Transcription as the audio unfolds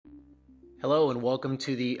Hello and welcome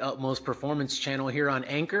to the Utmost Performance channel here on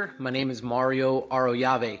Anchor. My name is Mario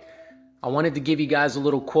Arroyave. I wanted to give you guys a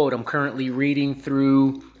little quote. I'm currently reading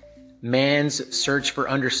through Man's Search for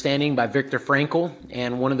Understanding by Viktor Frankl,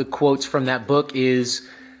 and one of the quotes from that book is,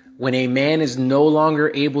 "When a man is no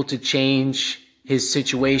longer able to change his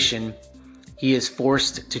situation, he is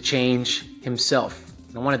forced to change himself."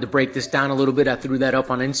 And I wanted to break this down a little bit. I threw that up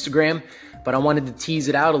on Instagram, but I wanted to tease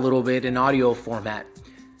it out a little bit in audio format.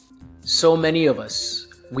 So many of us,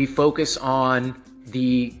 we focus on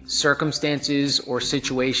the circumstances or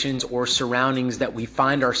situations or surroundings that we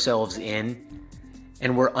find ourselves in,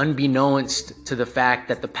 and we're unbeknownst to the fact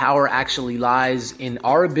that the power actually lies in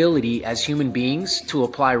our ability as human beings to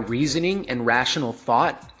apply reasoning and rational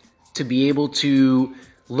thought to be able to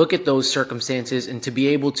look at those circumstances and to be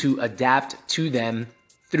able to adapt to them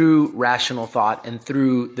through rational thought and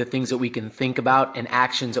through the things that we can think about and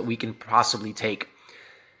actions that we can possibly take.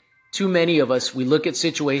 Too many of us, we look at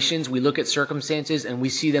situations, we look at circumstances, and we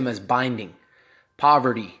see them as binding.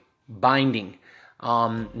 Poverty, binding.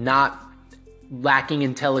 Not lacking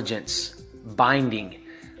intelligence, binding.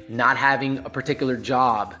 Not having a particular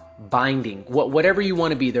job, binding. Whatever you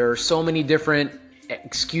want to be, there are so many different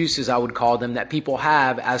excuses, I would call them, that people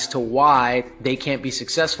have as to why they can't be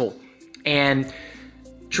successful. And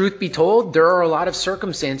truth be told, there are a lot of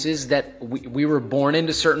circumstances that we were born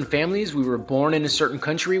into certain families. We were born in a certain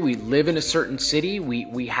country. We live in a certain city.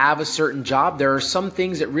 We have a certain job. There are some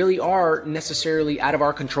things that really are necessarily out of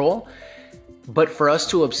our control. But for us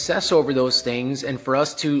to obsess over those things and for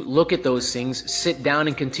us to look at those things, sit down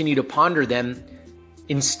and continue to ponder them,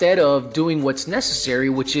 instead of doing what's necessary,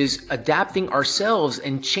 which is adapting ourselves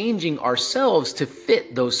and changing ourselves to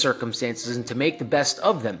fit those circumstances and to make the best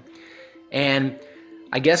of them. And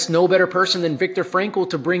I guess no better person than Viktor Frankl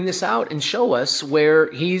to bring this out and show us,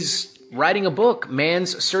 where he's writing a book,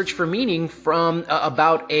 Man's Search for Meaning, from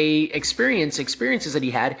about experiences that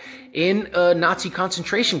he had in a Nazi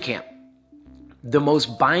concentration camp. The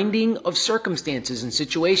most binding of circumstances and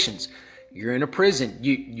situations. You're in a prison.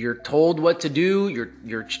 You're told what to do.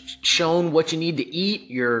 You're shown what you need to eat.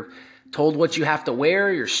 You're told what you have to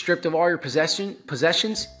wear. You're stripped of all your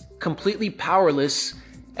possessions, completely powerless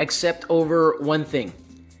except over one thing: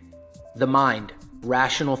 the mind,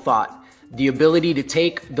 rational thought, the ability to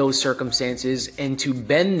take those circumstances and to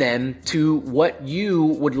bend them to what you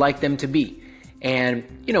would like them to be. And,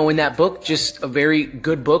 in that book, just a very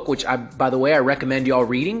good book, which by the way, I recommend y'all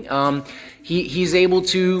reading. He's able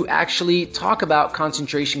to actually talk about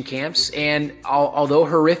concentration camps, and although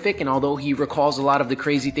horrific and although he recalls a lot of the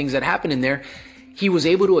crazy things that happened in there, he was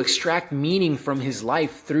able to extract meaning from his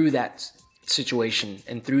life through that situation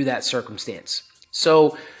and through that circumstance.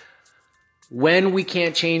 So when we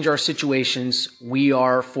can't change our situations, we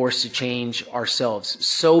are forced to change ourselves.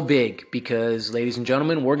 So big, because, ladies and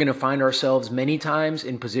gentlemen, we're going to find ourselves many times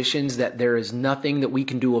in positions that there is nothing that we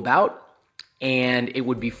can do about. And it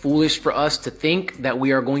would be foolish for us to think that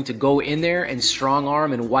we are going to go in there and strong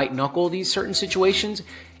arm and white knuckle these certain situations.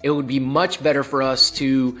 It would be much better for us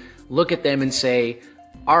to look at them and say,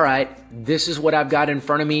 all right, this is what I've got in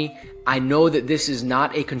front of me. I know that this is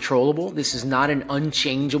not a controllable. This is not an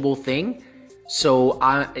unchangeable thing. So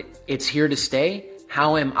it's here to stay.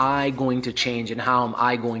 How am I going to change and how am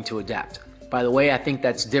I going to adapt? By the way, I think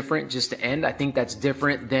that's different, just to end. I think that's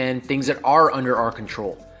different than things that are under our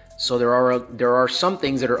control. So there are some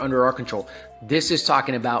things that are under our control. This is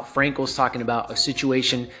talking about, Frankl's talking about a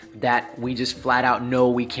situation that we just flat out know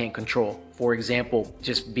we can't control. For example,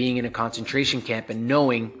 just being in a concentration camp and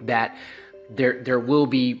knowing that there will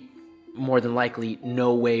be more than likely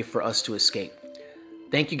no way for us to escape.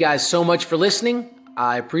 Thank you guys so much for listening.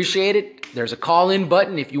 I appreciate it. There's a call-in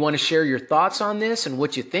button if you want to share your thoughts on this and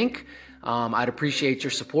what you think. I'd appreciate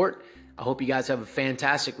your support. I hope you guys have a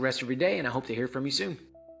fantastic rest of your day, and I hope to hear from you soon.